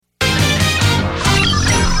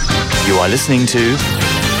You are listening to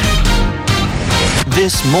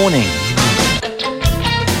This Morning.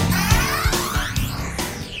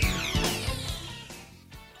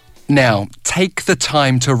 Now, take the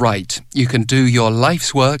time to write. You can do your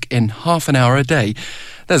life's work in half an hour a day.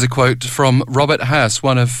 There's a quote from Robert Hass,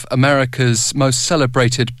 one of America's most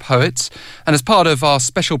celebrated poets. And as part of our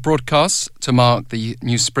special broadcasts to mark the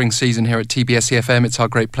new spring season here at TBS EFM, it's our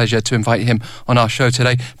great pleasure to invite him on our show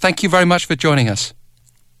today. Thank you very much for joining us.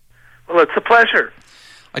 Well, it's a pleasure.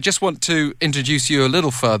 I just want to introduce you a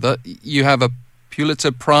little further. You have a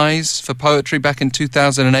Pulitzer Prize for poetry back in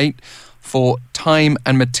 2008 for Time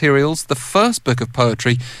and Materials, the first book of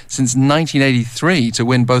poetry since 1983 to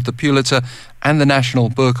win both the Pulitzer and the National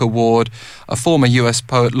Book Award, a former U.S.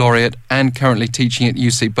 poet laureate and currently teaching at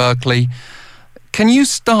UC Berkeley. Can you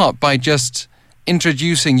start by just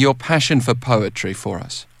introducing your passion for poetry for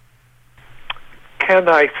us? Can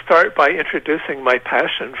I start by introducing my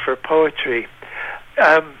passion for poetry?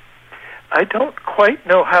 I don't quite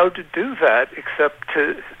know how to do that except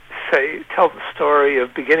to tell the story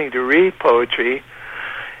of beginning to read poetry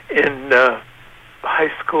in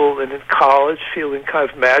high school and in college, feeling kind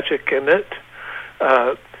of magic in it,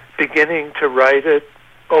 beginning to write it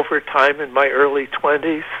over time in my early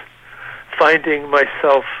 20s, finding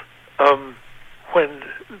myself, when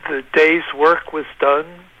the day's work was done,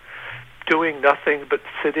 doing nothing but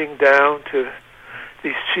sitting down to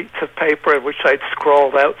these sheets of paper in which I'd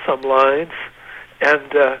scrawled out some lines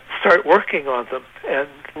and start working on them, and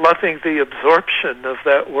loving the absorption of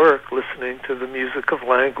that work, listening to the music of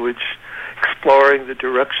language, exploring the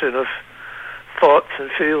direction of thoughts and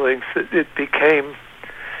feelings. It became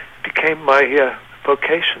my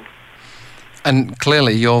vocation. And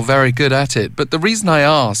clearly you're very good at it. But the reason I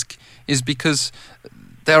ask is because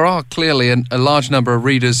there are clearly a large number of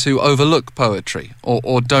readers who overlook poetry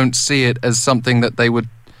or don't see it as something that they would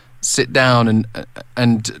sit down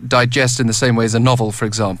and digest in the same way as a novel, for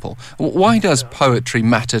example. Why does poetry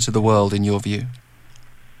matter to the world, in your view?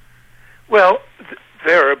 Well,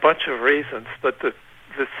 there are a bunch of reasons, but the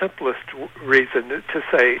simplest reason to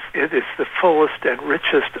say it is the fullest and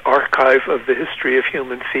richest archive of the history of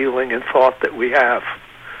human feeling and thought that we have.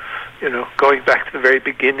 You know, going back to the very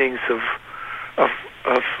beginnings of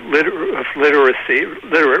literacy,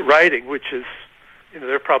 literate writing, which is,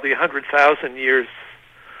 there are probably 100,000 years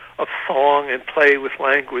of song and play with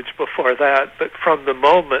language before that, but from the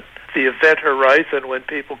moment, the event horizon when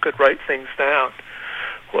people could write things down,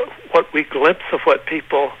 what we glimpse of what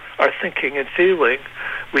people are thinking and feeling,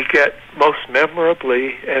 we get most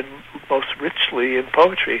memorably and most richly in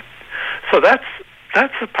poetry. So that's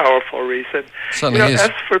a powerful reason. Certainly is.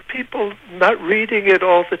 As for people not reading it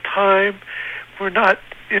all the time, we're not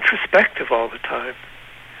introspective all the time.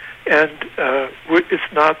 And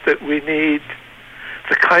it's not that we need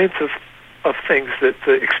the kinds of things that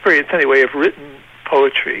the experience, anyway, of written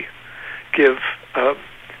poetry give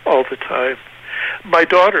all the time. My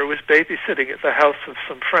daughter was babysitting at the house of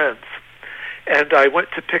some friends, and I went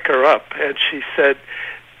to pick her up, and she said,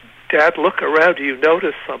 "Dad, look around. Do you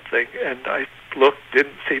notice something?" And I looked,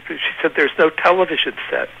 didn't see. She said, "There's no television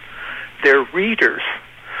set. They're readers."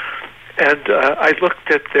 And I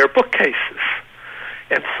looked at their bookcases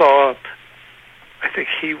and saw, I think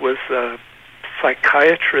he was a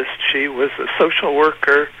psychiatrist, she was a social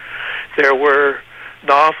worker. There were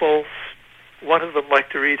novels. One of them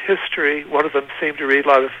liked to read history. One of them seemed to read a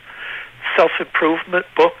lot of self-improvement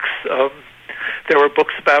books. There were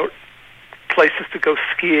books about places to go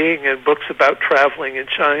skiing and books about traveling in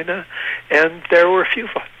China. And there were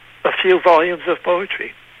a few volumes of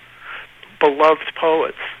poetry. Beloved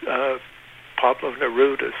poets, Pablo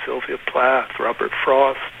Neruda, Sylvia Plath, Robert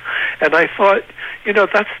Frost. And I thought,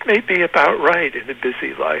 that's maybe about right in a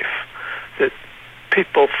busy life, that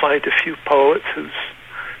people find a few poets whose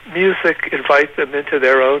music invite them into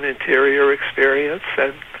their own interior experience,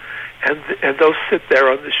 and those sit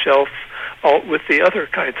there on the shelf all with the other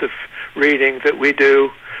kinds of reading that we do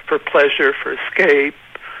for pleasure, for escape,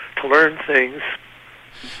 to learn things.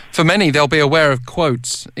 For many, they'll be aware of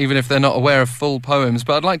quotes, even if they're not aware of full poems.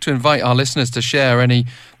 But I'd like to invite our listeners to share any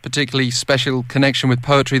particularly special connection with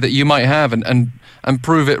poetry that you might have and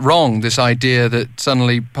prove it wrong, this idea that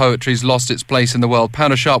suddenly poetry's lost its place in the world.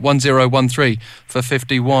 Pounder sharp 1013 for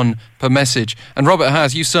 51 per message. And Robert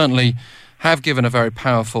Hass, you certainly have given a very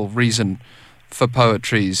powerful reason for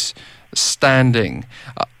poetry's standing.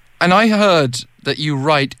 And I heard that you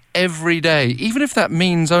write every day, even if that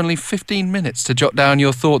means only 15 minutes to jot down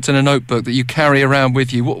your thoughts in a notebook that you carry around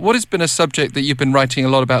with you. What has been a subject that you've been writing a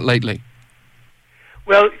lot about lately?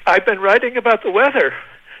 Well, I've been writing about the weather.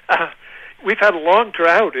 we've had a long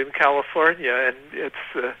drought in California, and it's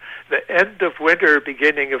the end of winter,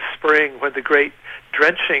 beginning of spring, when the great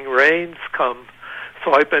drenching rains come.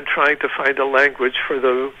 So I've been trying to find a language for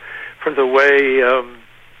the way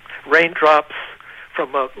raindrops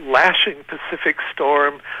from a lashing Pacific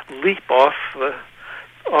storm leap off the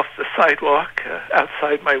sidewalk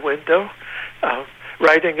outside my window,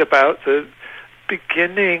 writing about the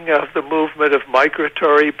beginning of the movement of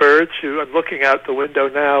migratory birds. I'm looking out the window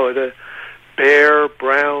now at a bare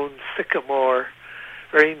brown sycamore,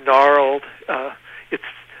 very gnarled. It's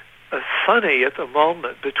sunny at the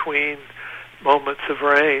moment between moments of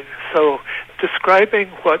rain. So describing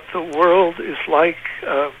what the world is like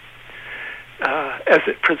as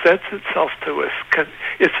it presents itself to us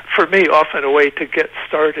is, for me, often a way to get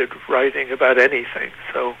started writing about anything.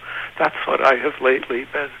 So that's what I have lately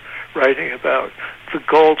been writing about, the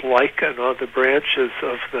gold lichen on the branches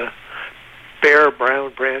of the bare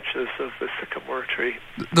brown branches of the sycamore tree.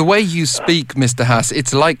 The way you speak, Mr. Hass,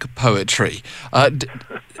 it's like poetry.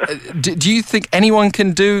 Do you think anyone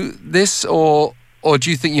can do this, or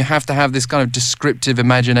do you think you have to have this kind of descriptive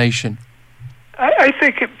imagination? I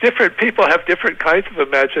think different people have different kinds of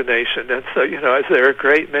imagination, and so, as there are a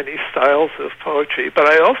great many styles of poetry. But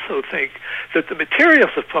I also think that the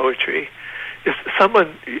materials of poetry is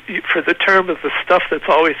someone, for the term of the stuff that's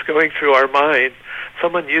always going through our mind,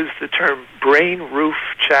 someone used the term brain roof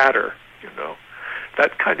chatter,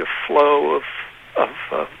 that kind of flow of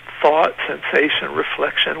thought, sensation,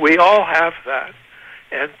 reflection. We all have that.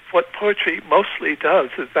 And what poetry mostly does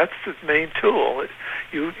is that's its main tool.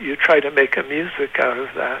 You try to make a music out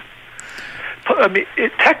of that. I mean,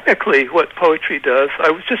 technically what poetry does,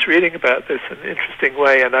 I was just reading about this in an interesting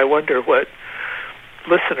way, and I wonder what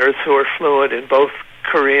listeners who are fluent in both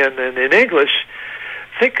Korean and in English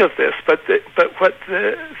think of this. But what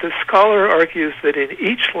the scholar argues that in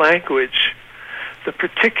each language, the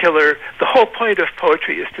whole point of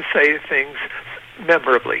poetry is to say things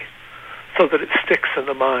memorably, so that it sticks in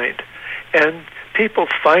the mind. And people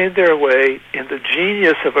find their way in the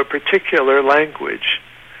genius of a particular language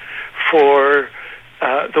for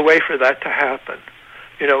the way for that to happen.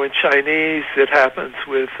 In Chinese, it happens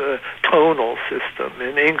with a tonal system.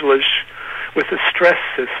 In English, with a stress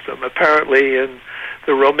system. Apparently in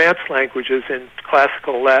the Romance languages, in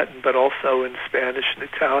classical Latin, but also in Spanish and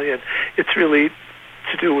Italian, it's really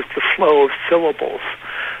to do with the flow of syllables.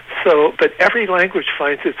 So, but every language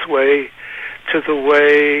finds its way to the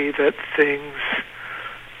way that things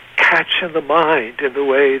catch in the mind, in the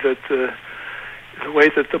way that the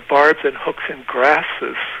barbs and hooks and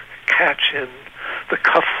grasses catch in the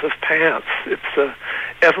cuffs of pants. It's an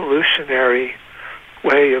evolutionary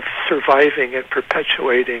way of surviving and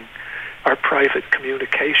perpetuating our private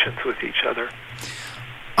communications with each other.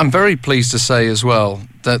 I'm very pleased to say as well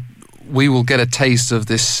that we will get a taste of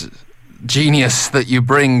this genius that you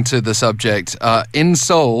bring to the subject in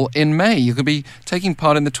Seoul in May. You could be taking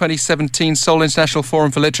part in the 2017 Seoul International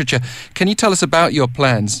Forum for Literature. Can you tell us about your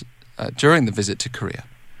plans during the visit to Korea?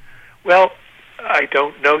 Well, I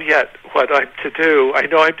don't know yet what I'm to do. I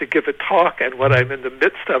know I'm to give a talk, and what I'm in the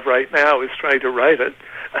midst of right now is trying to write it.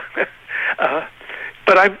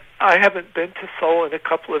 But I haven't been to Seoul in a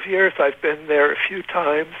couple of years. I've been there a few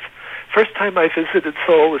times. First time I visited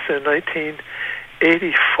Seoul was in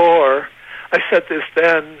 1984. I said this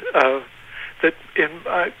then, that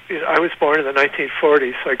I was born in the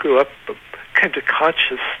 1940s, so I grew up kind of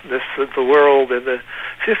consciousness of the world in the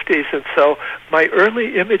 50s, and so my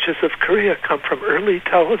early images of Korea come from early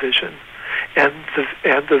television and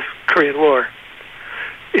the Korean War,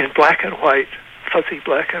 in black and white, fuzzy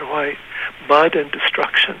black and white, mud and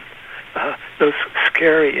destruction, those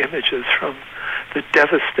scary images from the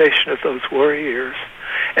devastation of those war years.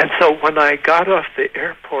 And so when I got off the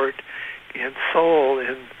airport in Seoul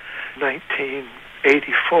in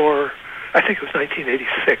 1984, I think it was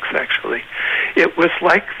 1986 actually, it was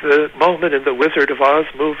like the moment in the Wizard of Oz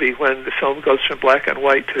movie when the film goes from black and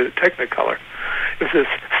white to Technicolor. It was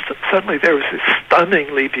suddenly there was this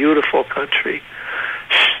stunningly beautiful country,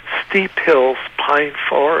 steep hills, pine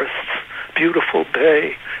forests, beautiful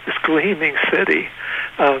bay, this gleaming city,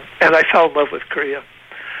 and I fell in love with Korea.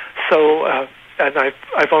 So, and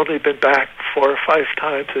I've only been back 4 or 5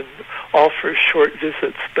 times, and all for short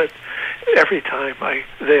visits. But every time I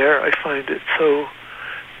find it so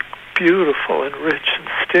beautiful and rich and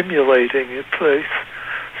stimulating a place.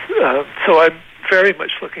 So I'm very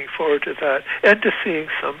much looking forward to that, and to seeing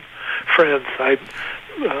some friends. I'm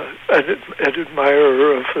an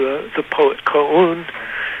admirer of the poet Ko-un.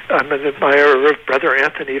 I'm an admirer of Brother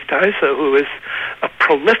Anthony of Daisa, who is a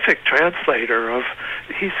prolific translator of.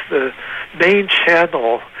 He's the main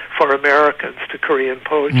channel for Americans to Korean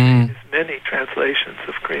poetry. There's many translations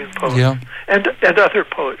of Korean poets and other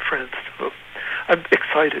poet friends. So I'm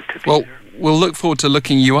excited to be here. We'll look forward to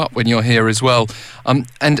looking you up when you're here as well. And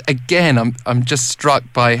again, I'm just struck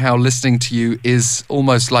by how listening to you is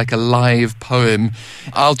almost like a live poem.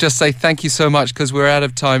 I'll just say thank you so much because we're out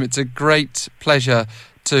of time. It's a great pleasure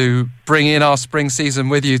to bring in our spring season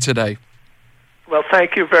with you today. Well,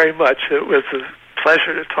 thank you very much. It was a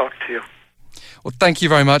pleasure to talk to you. Well, thank you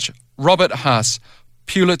very much. Robert Hass,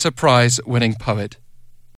 Pulitzer Prize winning poet.